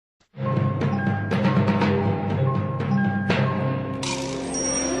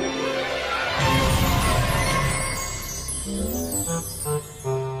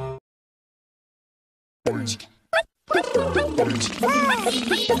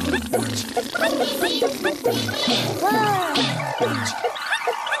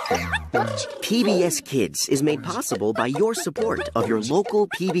PBS Kids is made possible by your support of your local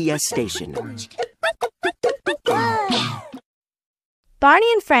PBS station.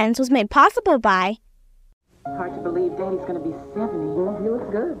 Barney and Friends was made possible by... Hard to believe Daddy's gonna be 70. He looks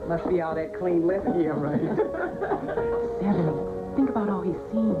good. Must be all that clean living. Yeah, right. 70. Think about all he's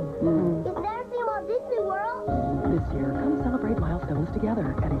seen. You've never seen Walt Disney World? This year, come celebrate milestones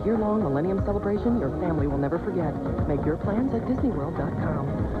together. At a year-long Millennium celebration your family will never forget. Make your plans at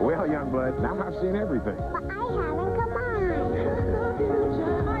DisneyWorld.com. Well, young blood, now I've seen everything. But I haven't. Come on.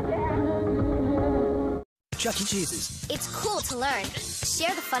 Chuck E. Cheese's. It's cool to learn.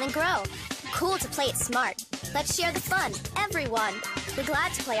 Share the fun and grow. Cool to play it smart. Let's share the fun, everyone. We're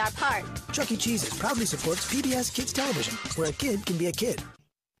glad to play our part. Chuck E. Cheese's proudly supports PBS Kids Television, where a kid can be a kid.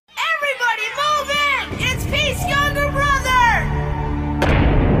 Everybody move in! It's Pete's younger brother!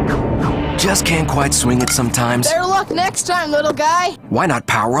 Just can't quite swing it sometimes. Better luck next time, little guy. Why not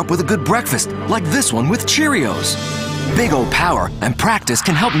power up with a good breakfast, like this one with Cheerios? Big O Power and practice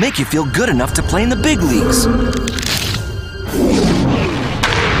can help make you feel good enough to play in the big leagues.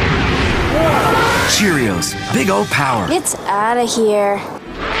 Cheerios, Big O Power. It's out of here.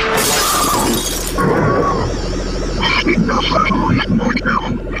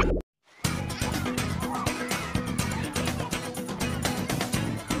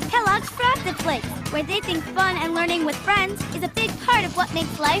 Kellogg's Frosted Flakes, where they think fun and learning with friends is a big part of what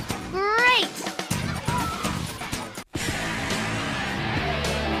makes life great.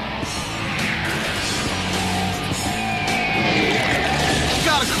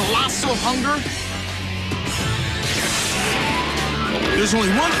 Got a colossal hunger? There's only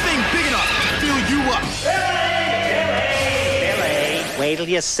one thing big enough to fill you up. Billy, wait till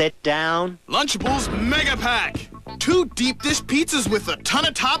you sit down. Lunchables Mega Pack. 2 deep dish pizzas with a ton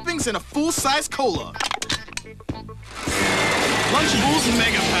of toppings and a full-size cola. Lunchables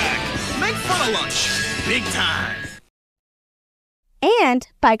Mega Pack. Make fun of lunch. Big time. And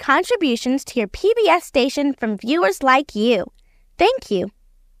by contributions to your PBS station from viewers like you. Thank you.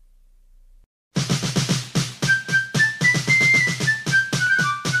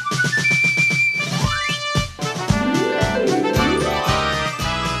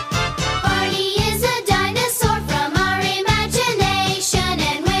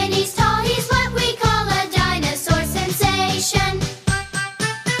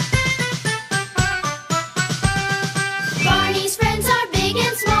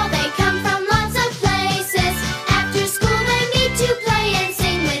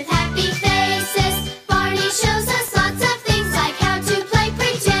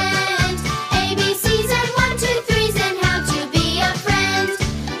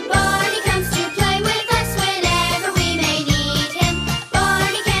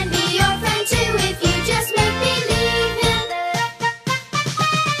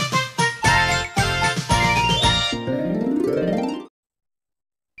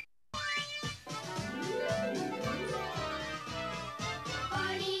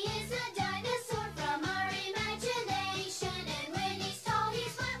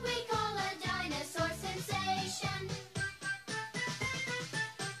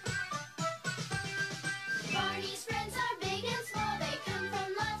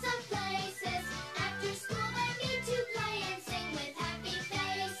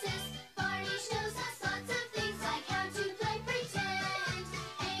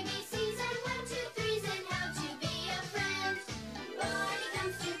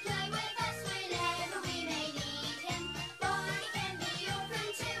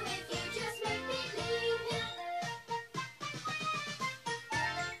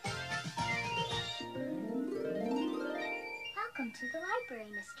 Welcome to the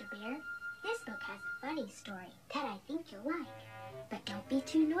library, Mr. Bear. This book has a funny story that I think you'll like. But don't be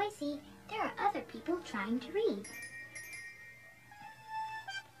too noisy. There are other people trying to read.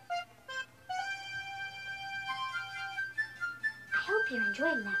 I hope you're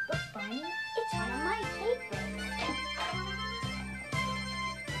enjoying that book, Barney. It's one of my favorites.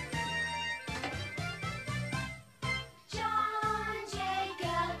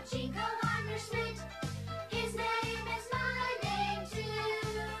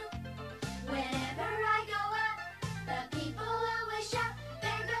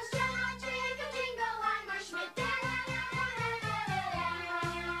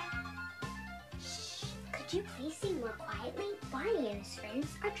 Could you please sing more quietly? Barney and his friends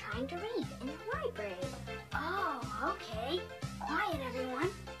are trying to read in the library. Oh, okay. Quiet, everyone.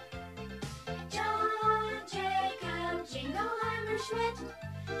 John Jacob Jingleheimer Schmidt.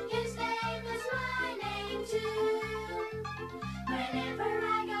 His name is my name too.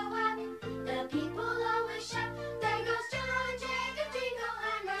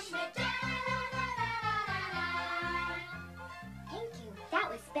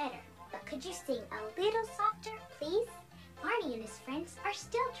 are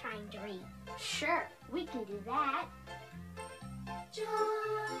still trying to read. Sure, we can do that.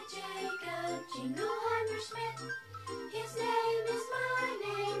 John Jacob Jingleheimer Schmidt, his name is my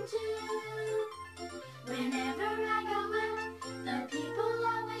name too. Whenever I go out, the people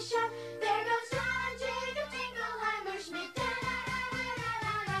always shout, there goes John Jacob Jingleheimer Schmidt.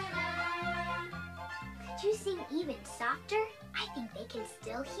 Could you sing even softer? I think they can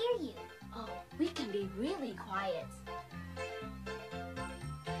still hear you. Oh, we can be really quiet.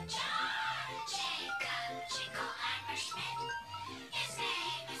 John Jacob Jingleheimer Schmidt, his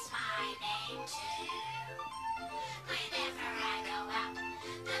name is my name too. Whenever I go out,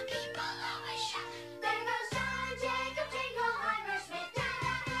 the people always shout, there goes John Jacob Jingleheimer Schmidt.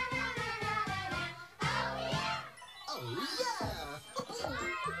 Oh yeah! Oh yeah!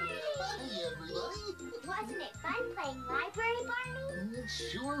 Hi everybody! Wasn't it fun playing library, Barney? It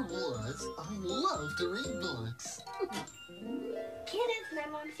sure was. I love to read books. Kittens, my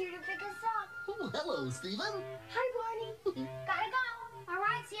mom's here to pick us up. Oh, hello, Stephen. Hi, Barney. Gotta go. Our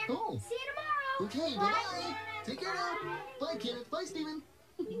ride's here. Oh. See you tomorrow. Okay, bye-bye. Take care now. Bye, Kenneth. Bye, Stephen.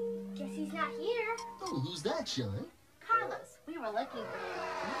 Guess he's not here. Oh, who's that, Sean? Carlos, we were looking for you.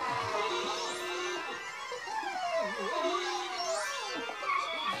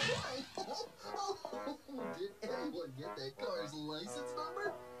 Did anyone get that car's license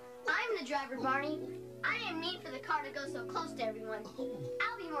number? I'm the driver, Barney. I didn't mean for the car to go so close to everyone.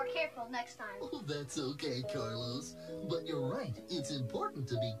 I'll be more careful next time. Oh, that's okay, Carlos. But you're right. It's important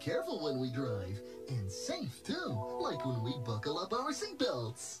to be careful when we drive. And safe, too. Like when we buckle up our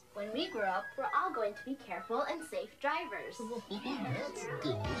seatbelts. When we grow up, we're all going to be careful and safe drivers. Oh, that's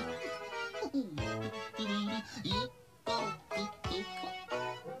good.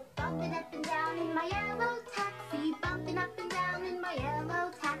 Bumping up and down in my yellow taxi. Bumping up and down in my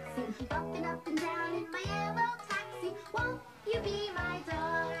yellow taxi. Bumping up and down in my yellow taxi. Won't you be my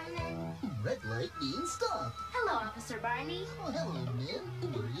darling? Red light means stop. Hello, Officer Barney. Oh, hello,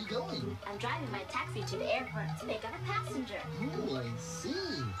 man. Where are you going? I'm driving my taxi to the airport to pick up a passenger. Oh, I see.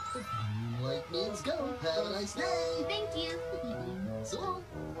 Green light means go. Have a nice day. Thank you. So long.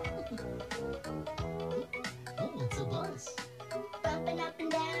 Oh, it's a bus. Bumping up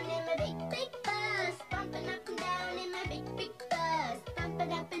and down in my big, big bus. Bumping up and down in my big, big bus.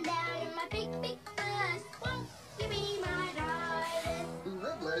 Bumping up and down in my big, big bus. Won't you be my darling?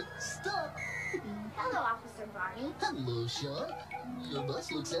 Red light, stop. Hello, Officer Barney. Hello, Sean. Your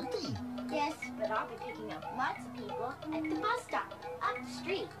bus looks empty. Yes, but I'll be picking up lots of people at the bus stop, up the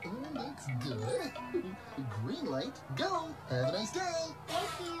street. Oh, that's good. Green light, go. Have a nice day.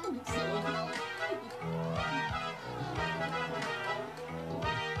 Thank you. So long.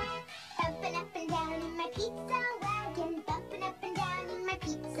 Bumping up and down in my pizza wagon. Bumping up and down in my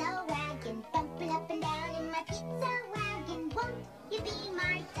pizza wagon. Bumping up and down in my pizza wagon. Won't you be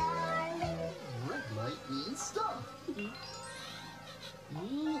my darling? Red light means stop.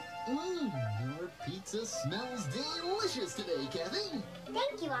 Your pizza smells delicious today, Kathy.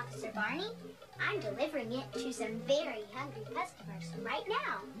 Thank you, Officer Barney. I'm delivering it to some very hungry customers right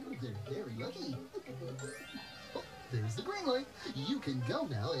now. They're very lucky. Oh, there's the green light. You can go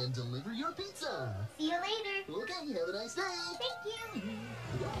now and deliver your pizza. See you later. Okay, have a nice day. Thank you.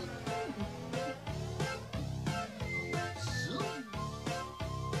 Zoom.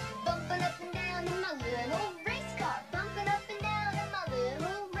 Bumping up and down in my little race car. Bumping up and down in my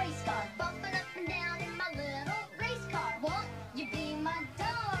little race car. Bumping up and down in my little race car. Won't you be my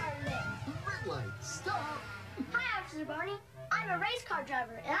darling? Red light, stop. Hi, Officer Barney. I'm a race car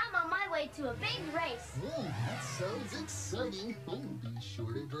driver, and I'm on my way to a big race. Oh, that sounds exciting. Oh, be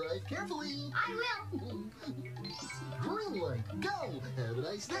sure to drive carefully. I will. Green light, go. Have a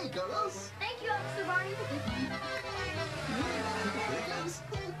nice day, Carlos. Thank you, Officer Barney. Here it goes.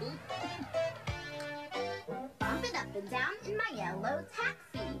 Bumping up and down in my yellow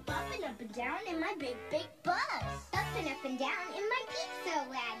taxi. Bumping up and down in my big, big bus. Bumping up and down in my pizza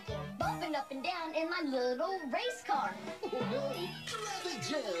wagon. Bumping up and down in my little race car. Oh no, traffic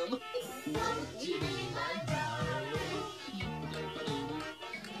jam. Won't you be my darling?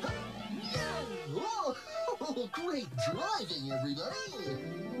 Yeah. Oh, great driving, everybody.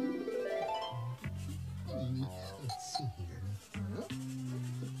 Let's see here.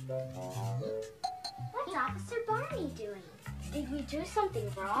 What's Officer Barney doing? Did we do something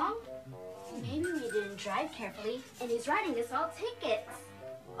wrong? Maybe we didn't drive carefully, and he's writing us all tickets.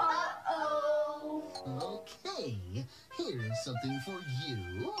 Uh-oh. Okay, here's something for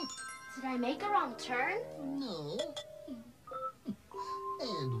you. Did I make a wrong turn? No.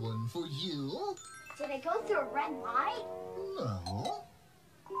 And one for you. Did I go through a red light? No.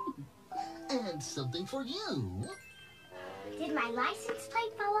 And something for you. Did my license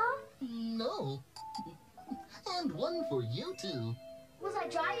plate fall off? No. And one for you, too. Was I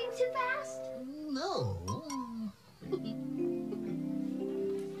driving too fast? No. Then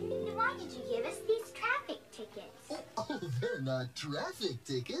why did you give us these traffic tickets? Oh, they're not traffic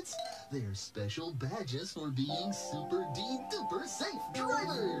tickets. They're special badges for being super duper safe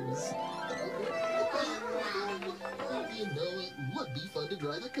drivers. You know, it would be fun to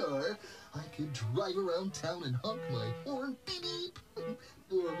drive a car. I could drive around town and honk my horn, beep beep.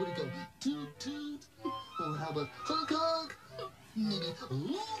 Or what do you go, toot toot? Or how about honk honk? Maybe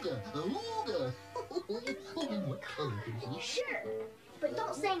ooga ooga. What color is it? Sure, but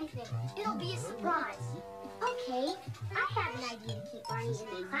don't say anything. It'll be a surprise. Okay, I have an idea to keep Barney in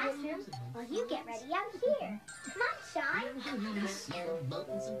the classroom while you get ready out here. Come on, Sean. I see the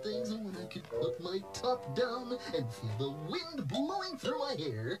mountains and things when I could put my top down and feel the wind blowing through my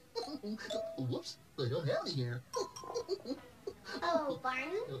hair. Whoops, I don't have any hair. Oh,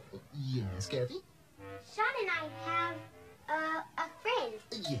 Barney? Yes, Kathy? Sean and I have a friend.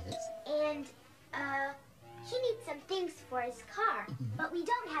 Yes. And, he needs some things for his car, but we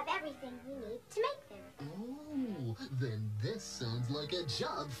don't have everything we need to make them. Oh, then this sounds like a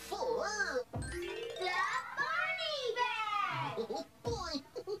job for... The Barney bag! Oh, boy!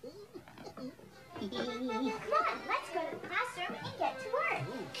 Come on, let's go to the classroom and get to work.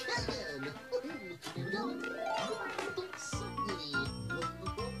 Okay, then. Here we go. Certainly.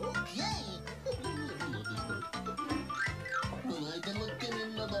 Okay. Well, I've been looking in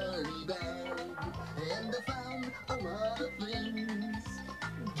the Barney bag, and I found a lot of things.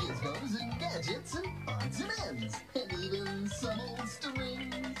 Gizmos and gadgets and odds and ends, and even some old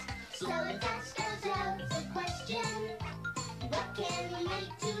strings. So let's ask ourselves a question. What can we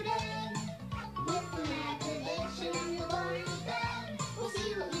make today? With imagination in the Barney bag, we'll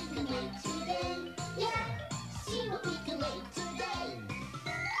see what we can make today. Yeah, see what we can make today.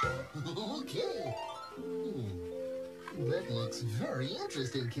 Okay. That looks very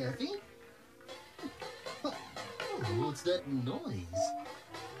interesting, Kathy. What's that noise?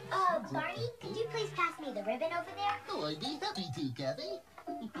 Barney, could you please pass me the ribbon over there? Oh, I'd be happy to, Kathy.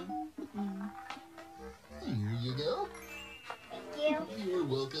 Here you go. Thank you. You're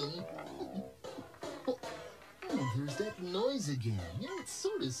welcome. Oh, there's that noise again. Yeah, it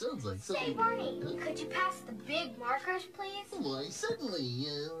sort of sounds like something... Say, Barney, could you pass the big markers, please? Why, certainly.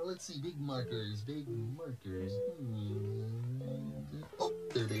 Let's see, big markers, big markers. Oh,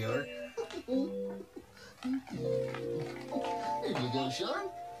 there they are. There you go, Sean.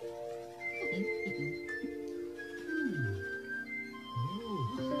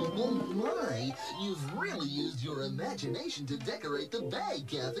 Oh my! You've really used your imagination to decorate the bag,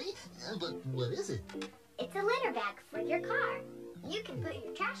 Kathy. But what is it? It's a litter bag for your car. You can put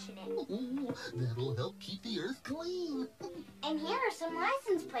your trash in it. Ooh, that'll help keep the earth clean. And here are some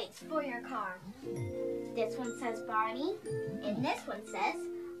license plates for your car. This one says Barney, and this one says,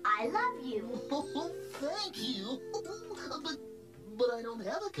 I love you. Oh, thank you. But I don't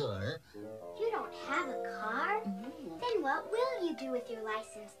have a car. You don't have a car? Then what will you do with your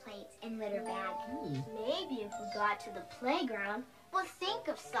license plates and litter bag? Maybe if we got to the playground, we'll think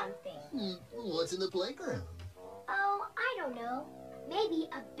of something. What's in the playground? Oh, I don't know. Maybe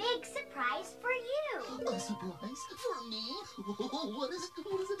a big surprise for you. A surprise for me? What is it?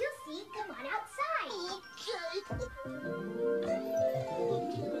 What is it? You'll see. Come on outside. Okay.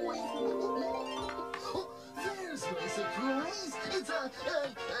 Oh, there's my surprise. It's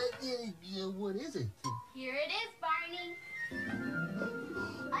what is it? Here it is, Barney.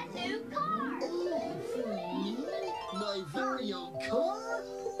 A new car. Oh, for me? My very own car?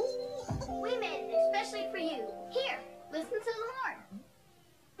 We made it especially for you. Here, listen to the horn.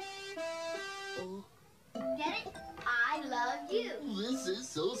 Oh. Get it? I love you. This is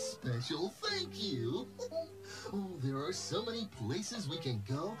so special. Thank you. Oh, there are so many places we can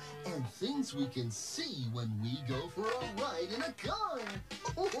go and things we can see when we go for a ride in a car.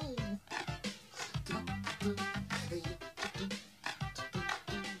 Oh.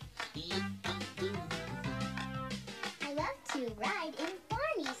 I love to ride in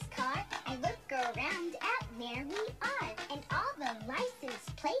Barney's car. I look around at where we are, and all the license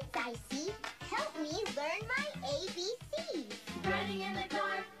plates I see help me learn my ABCs. Riding in the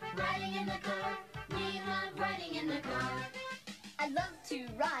car, riding in the car. We love riding in the car. I love to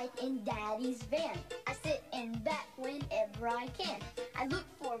ride in Daddy's van. I sit in back whenever I can. I look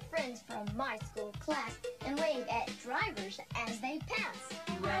for friends from my school class and wave at drivers as they pass.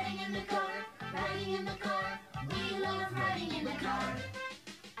 Riding in the car, riding in the car. We love riding in the car.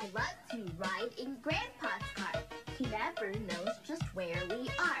 I love to ride in Grandpa's car. He never knows just where we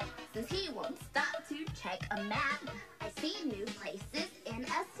are, since he won't stop to check a map. I see new places in a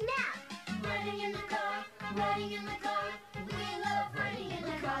snap. Riding in the car, riding in the car. We love riding in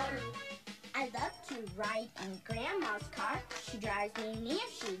the car. I love to ride in Grandma's car. She drives me near,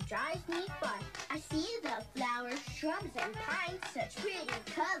 she drives me far. I see the flowers, shrubs, and pines, such pretty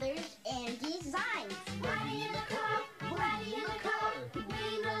colors and designs. Riding in the car, riding in the car.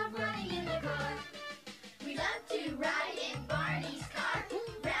 We love riding in the car. We love to ride in Barney's car,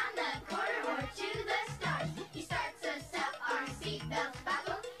 round the corner or to the stars. He starts us up, our seatbelts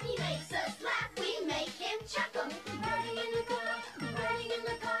buckle. He makes us laugh, we make him chuckle. Riding in the car, riding in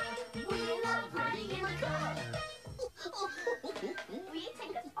the car. We love riding in the car. Will you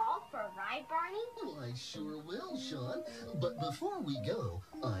take us all for a ride, Barney? Oh, I sure will, Sean. But before we go,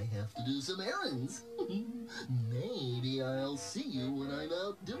 I have to do some errands. Maybe I'll see you when I'm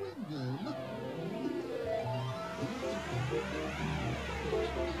out doing them.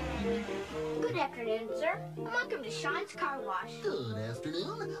 Good afternoon, sir. Welcome to Sean's Car Wash. Good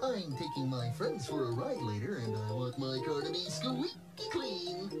afternoon. I'm taking my friends for a ride later, and I want my car to be squeaky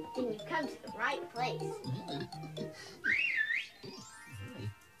clean. Then you've come to the right place.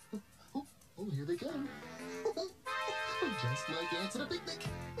 Oh, here they come. Just like ants at a picnic.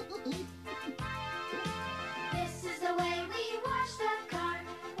 This is the way we wash the car.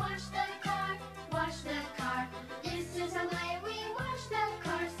 Wash the car, wash the car. This is the way we wash the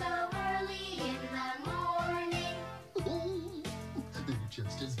car so early in the morning. They're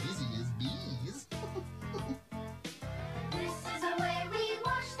just as busy as bees. This is the way we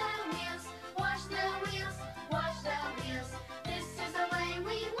wash the wheels. Wash the wheels, wash the wheels. This is the way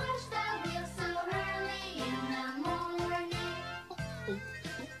we wash the wheels so early in the morning.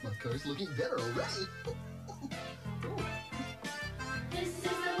 My car's looking better already. This is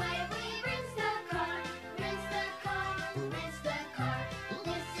the way we rinse the car. Rinse the car, rinse the car.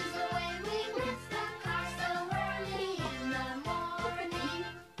 This is the way we rinse the car so early in the morning.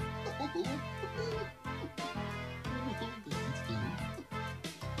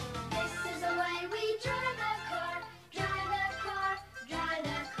 This is the way we drive the car. Drive the car, drive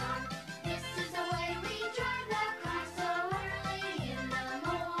the car. This is the way we drive the car so early in the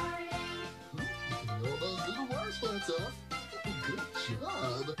morning. All those little water spots off. Good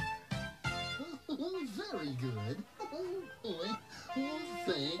job. Very good. Oh,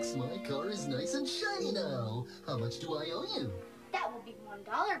 thanks. My car is nice and shiny now. How much do I owe you? That will be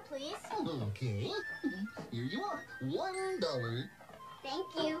 $1, please. Okay. Here you are. $1. Thank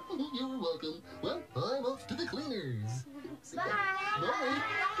you. You're welcome. Well, I'm off to the cleaners. Bye. Bye.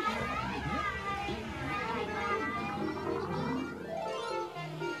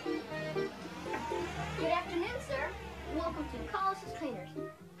 Good afternoon, sir. Welcome to Colossus Cleaners.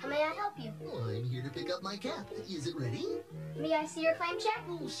 How may I help you? Oh, I'm here to pick up my cap. Is it ready? May I see your claim check?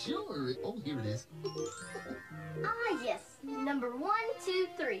 Oh, sure. Oh, here it is. Ah, yes. Number 1, 2,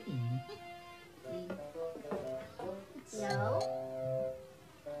 3. No.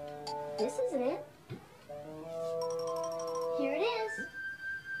 This isn't it. Here it is.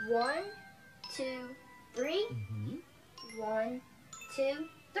 1, 2, 3. 1, 2,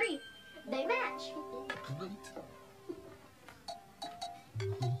 3. They match. Great.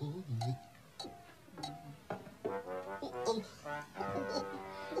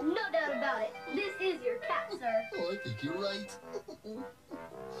 No doubt about it. This is your cap, sir. Oh, I think you're right. Here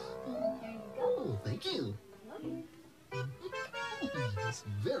you go. Oh, thank you. Yes,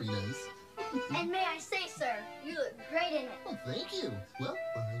 very nice. And may I say, sir, you look great in it. Oh, thank you. Well,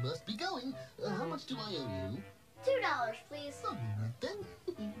 I must be going. How much do I owe you? $2, please. All right, then.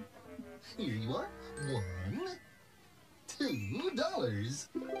 Here you are. $2.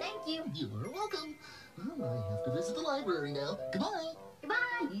 Thank you. You're welcome. Well, I have to visit the library now. Goodbye.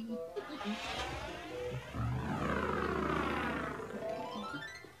 Goodbye.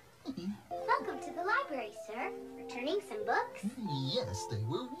 Welcome to the library, sir. Returning some books? Yes, they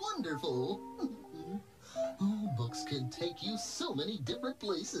were wonderful. Oh, books can take you so many different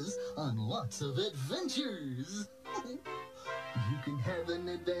places on lots of adventures. You can have an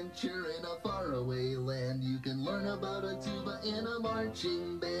adventure in a faraway land. You can learn about a tuba in a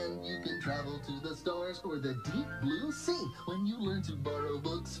marching band. You can travel to the stars or the deep blue sea when you learn to borrow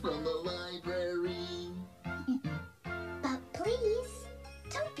books from the library. But please,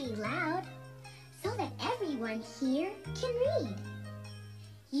 don't be loud, so that everyone here can read.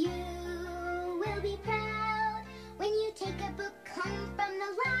 You will be proud when you take a book home from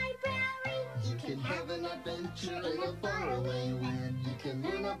the library. You can have an adventure in a faraway land. You can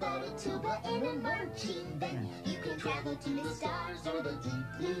learn about a tuba in a marching band. You can travel to the stars or the deep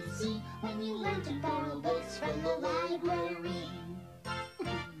blue sea when you learn to borrow books from the library.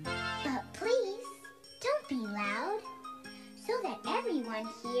 But please, don't be loud, everyone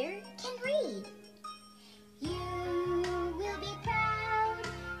here can read. You will be proud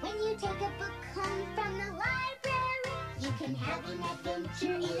when you take a book home from the library. You can have an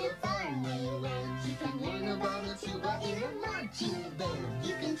adventure in a faraway land. You can learn about a tuba in a marching band.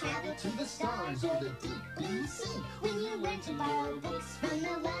 You can travel to the stars or the deep blue sea when you learn to borrow books from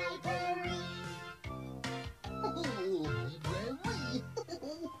the library. Oh, library.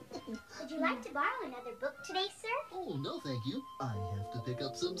 Would you like to borrow another book today, sir? Oh, no thank you. I have to pick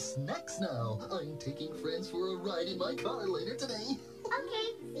up some snacks now. I'm taking friends for a ride in my car later today.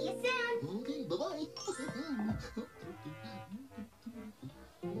 Okay, see you soon. Okay, bye-bye.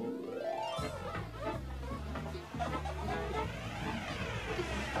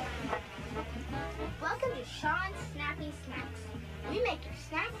 Welcome to Sean's Snappy Snacks. We make your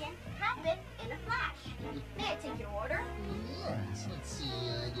snacking happen in a flash. May I take your order? Yes, let's see.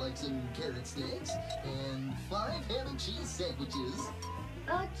 I'd like some carrot sticks and 5 ham and cheese sandwiches.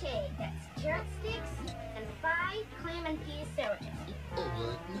 Okay, that's carrot sticks and 5 clam and pea sandwiches.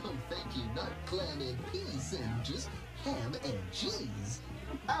 Oh, no, thank you. Not clam and peas sandwiches. Ham and cheese.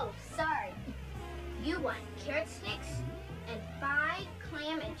 Oh, sorry. You want carrot sticks and 5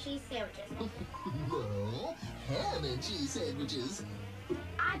 clam and cheese sandwiches. No, ham and cheese sandwiches.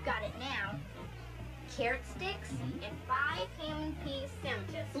 I've got it now. Carrot sticks and 5 ham and pea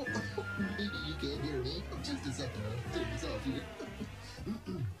sandwiches. Maybe you can't hear me. Just a second, I'll turn this off here.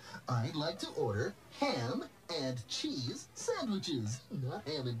 I'd like to order ham and cheese sandwiches, not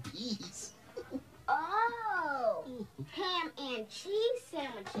ham and peas. Oh, ham and cheese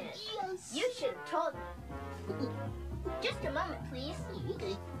sandwiches. Yes. You should have told me. Just a moment, please.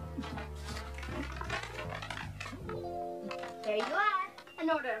 Okay. There you are. An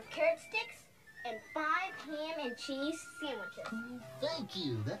order of carrot sticks and 5 ham and cheese sandwiches. Thank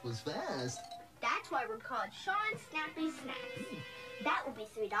you. That was fast. That's why we're called Sean's Snappy Snacks. That will be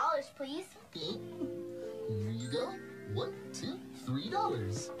 $3, please. Okay. Here you go. $1, $2,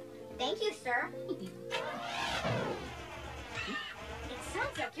 $3. Thank you, sir. It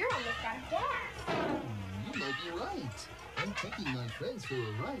sounds like you're almost out of gas. You might be right. I'm taking my friends for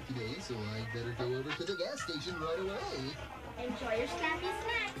a ride today, so I'd better go over to the gas station right away. Enjoy your snappy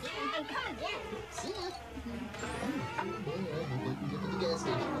snacks and come again. See ya. I hope I can get to the gas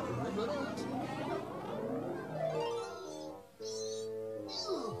station before I run out.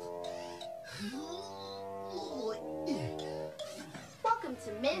 Welcome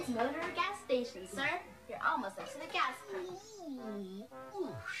to Ms. Motor Gas Station, sir. You're almost up to the gas pump.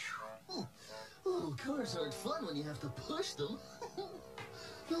 Oh, cars aren't fun when you have to push them.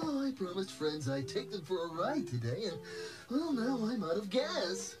 Oh, I promised friends I'd take them for a ride today, and, well, now I'm out of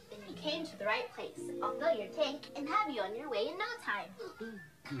gas. Then you came to the right place. I'll fill your tank and have you on your way in no time.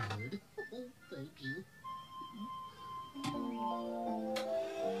 Good. Thank you.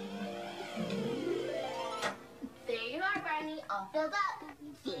 There you are, Barney. All filled up.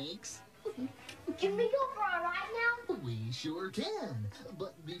 Thanks. Can we go for a ride now? We sure can.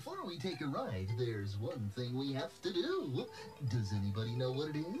 But before we take a ride, there's one thing we have to do. Does anybody know what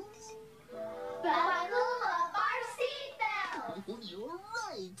it is? Buckle up our seatbelt. You're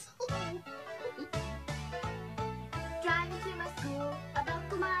right. Driving to my school, I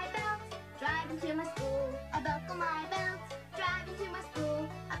buckle my belt. Driving to my school, I buckle my belt. Driving to my school,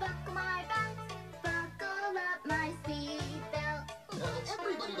 I buckle my belt. Buckle up my seatbelt.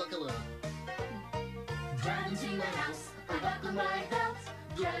 Everybody buckle up. Driving to my house, I buckle my belt.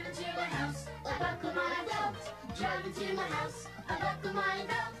 Driving to my house, I buckle my belt. Driving to my house, I buckle my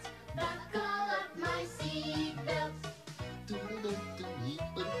belt. Buckle up my seatbelt.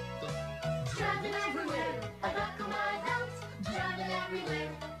 Driving everywhere, I buckle my belt. Driving everywhere,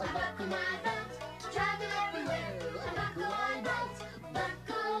 I buckle my belt. Driving everywhere, I buckle my belt.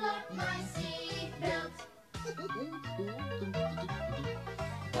 Buckle up my seatbelt.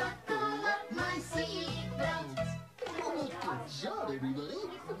 Buckle up my seatbelt. Good job, everybody.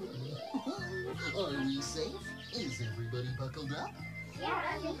 Are we safe? Is everybody buckled up? Yeah,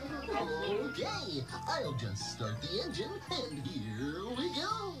 I think we're Okay, I'll just start the engine, and here we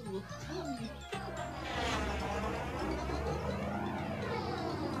go.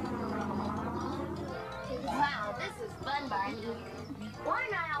 Wow, this is fun, Barney. Why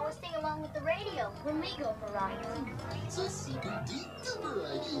not always sing along with the radio when we go for rides? It's a super duper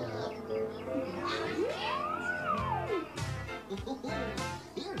idea.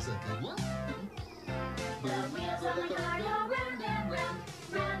 Here's a good one. The wheels on the car go round and round,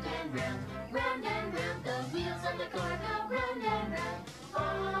 round and round, round and round. The wheels on the car go round and round,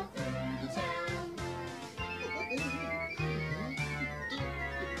 all through the town.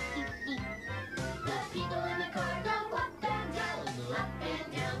 The people in the car go up and down,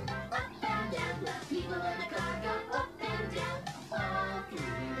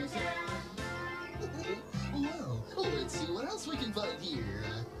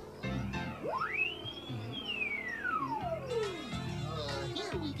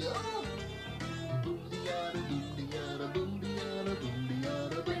 we go. Boom-de-yada, boom-de-yada, boom-de-yada,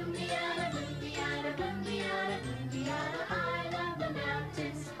 boom-de-yada, boom-de-yada, boom-de-yada, boom-de-yada, boom-de-yada. I love the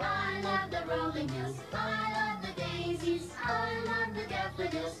mountains, I love the rolling hills, I love the daisies, I love the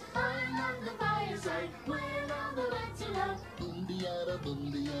daffodils, I love the fireside where all the lights are low. Boom-de-yada,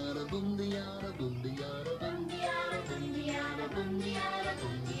 boom-de-yada, boom-de-yada, boom-de-yada, boom-de-yada, boom-de-yada, boom-de-yada,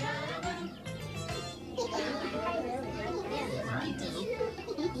 boom-de-yada, boom.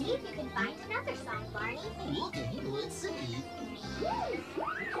 See if you can find another song, Barney. Okay, let's see.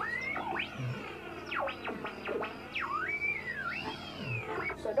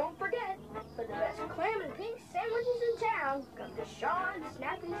 So don't forget, for the best clam and pink sandwiches in town, come to Sean's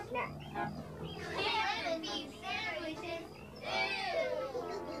Snappy Snacks. Clam and beef sandwiches.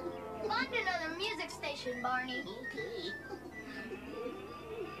 Ew. Find another music station, Barney. Okay.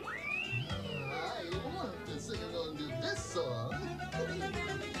 I want to sing along to this song.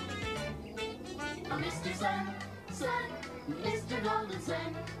 Oh, Mr. Sun, Sun, Mr. Golden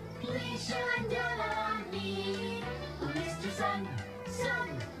Sun, please shine down on me. Oh, Mr. Sun, Sun,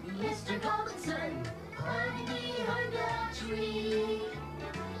 Mr. Golden Sun, hide behind a tree.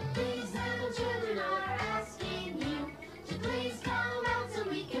 These little children are asking you to please come out so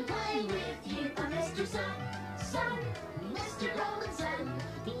we can play with you. Oh, Mr. Sun, Sun, Mr. Golden Sun,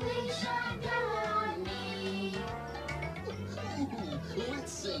 please shine down on me.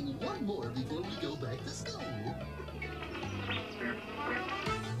 Let's sing one more before we go back to school.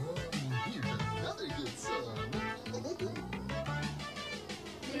 Here's another good song.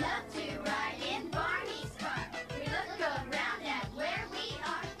 We love to ride in Barney's car. We look around at where we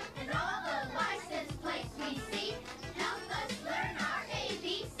are, and all the license plates we see help us learn our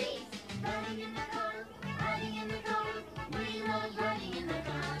ABCs. Riding in the car, riding in the car, we love riding in the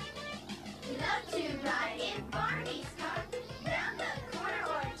car. We love to ride in Barney's car, round the corner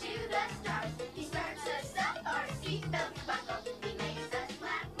or to the stars. He starts us up, our seatbelts buckle. He makes us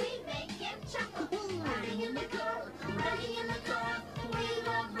laugh, we make him chuckle. Riding in the car, riding in the car, we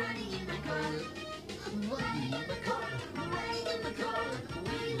love riding in the car. Riding in the car, riding in the car,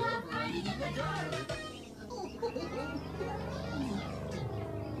 we love riding in the car.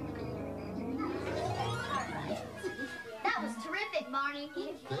 That was terrific, Barney.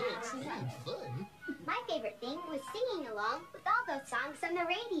 Thanks, you had fun. My favorite thing was singing along with all those songs on the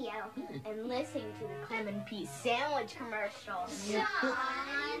radio. And listening to the clam and peas sandwich commercials.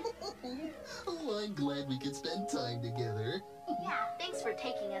 Oh, I'm glad we could spend time together. Yeah, thanks for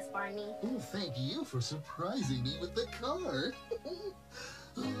taking us, Barney. Oh, thank you for surprising me with the car.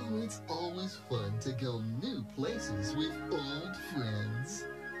 Oh, it's always fun to go new places with old friends.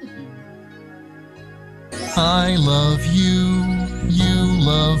 I love you, you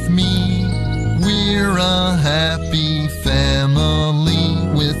love me. We're a happy family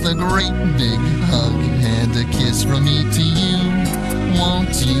with a great big hug and a kiss from me to you.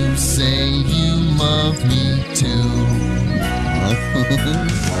 Won't you say you love me too?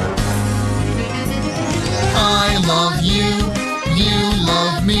 I love you, you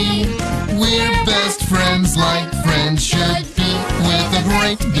love me. We're best friends like friends should be. With a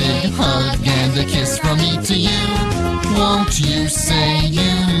great big hug and a kiss from me to you. Won't you say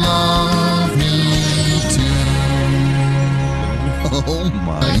you love me too? Oh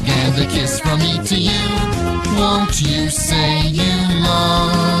my. And a kiss from me to you. Won't you say you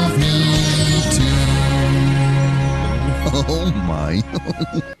love me too? Oh my.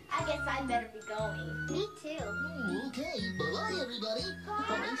 I guess I better be going. Me too. Okay, bye-bye, everybody. I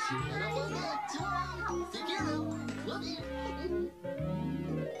sure had a fun day, too. Take care now. Love you.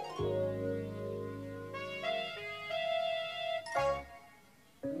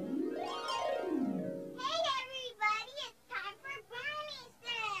 Hey, everybody, it's time for Barney's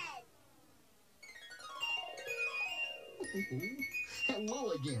Bed. Hello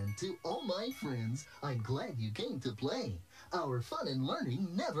again to all my friends. I'm glad you came to play. Our fun and learning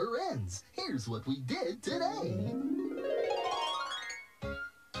never ends. Here's what we did today.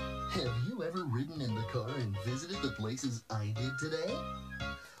 Have you ever ridden in the car and visited the places I did today?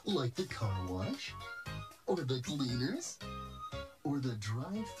 Like the car wash? Or the cleaners? Or the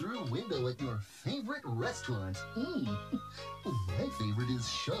drive-through window at your favorite restaurant? My favorite is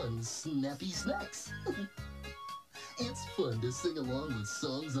Sean's Snappy Snacks. It's fun to sing along with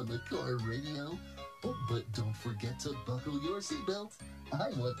songs on the car radio. Oh, but don't forget to buckle your seatbelt.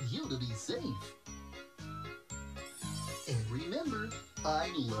 I want you to be safe. And remember, I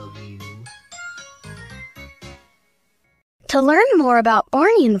love you. To learn more about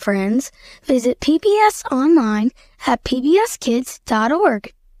Barney and Friends, visit PBS online at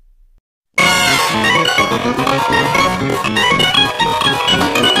pbskids.org.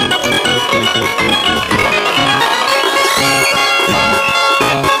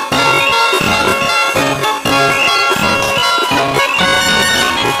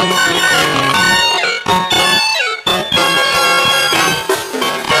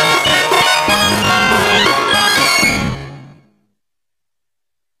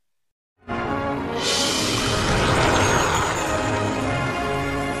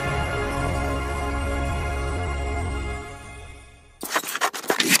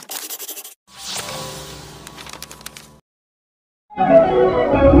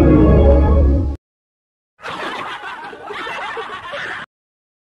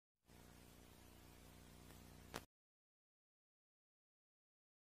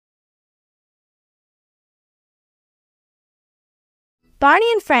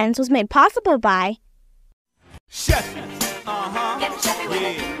 Barney and Friends was made possible by Chefy, Get Chefy with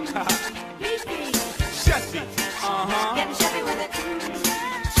it. Chefy, Get Chefy with it.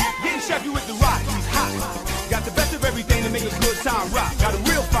 Getting Chefy with the rock, he's hot. Got the best of everything to make a good time rock. Got a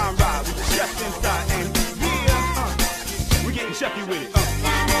real fine ride with the chef inside, and yeah, we're getting Chefy with it.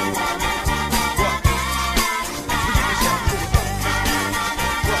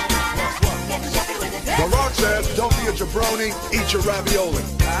 The rock says, don't be a jabroni, eat your ravioli.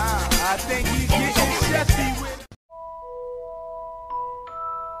 I think he's getting Chefy with it.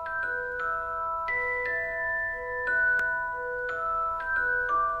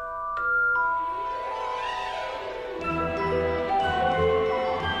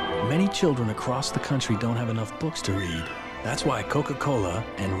 Many children across the country don't have enough books to read. That's why Coca-Cola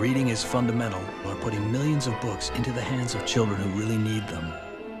and Reading is Fundamental are putting millions of books into the hands of children who really need them.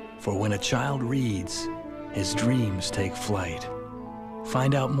 For when a child reads, his dreams take flight.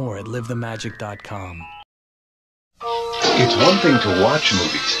 Find out more at livethemagic.com. It's one thing to watch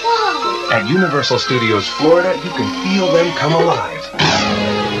movies. At Universal Studios Florida, you can feel them come alive.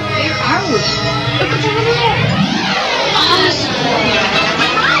 Where are we? Look what's over there. Awesome.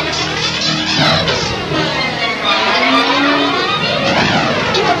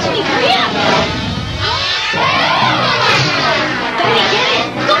 Give it to me, hurry up! Barney, get it!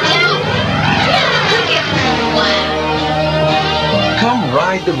 Go down! Yeah, look at wow! Come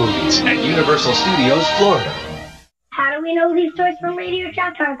ride the movies at Universal Studios Florida. How do we know these toys from Radio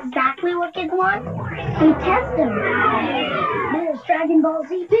Shack are exactly what kids want? We test them. There's Dragon Ball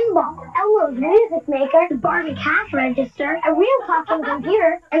Z Pinball, Elmo's Music Maker, the Barbie Cash Register, a real talking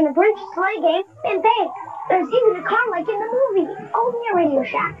computer, and the Grinch Sleigh Game, and bang! There's even a car like in the movie, only at Radio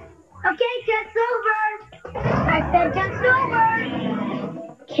Shack. Okay, test over. I said test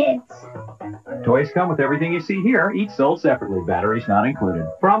over. Kids. Toys come with everything you see here, each sold separately, batteries not included.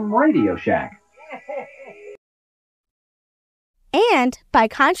 From Radio Shack. and by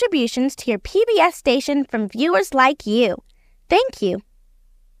contributions to your PBS station from viewers like you. Thank you.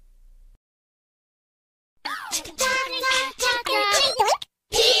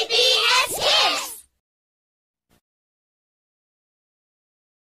 PBS.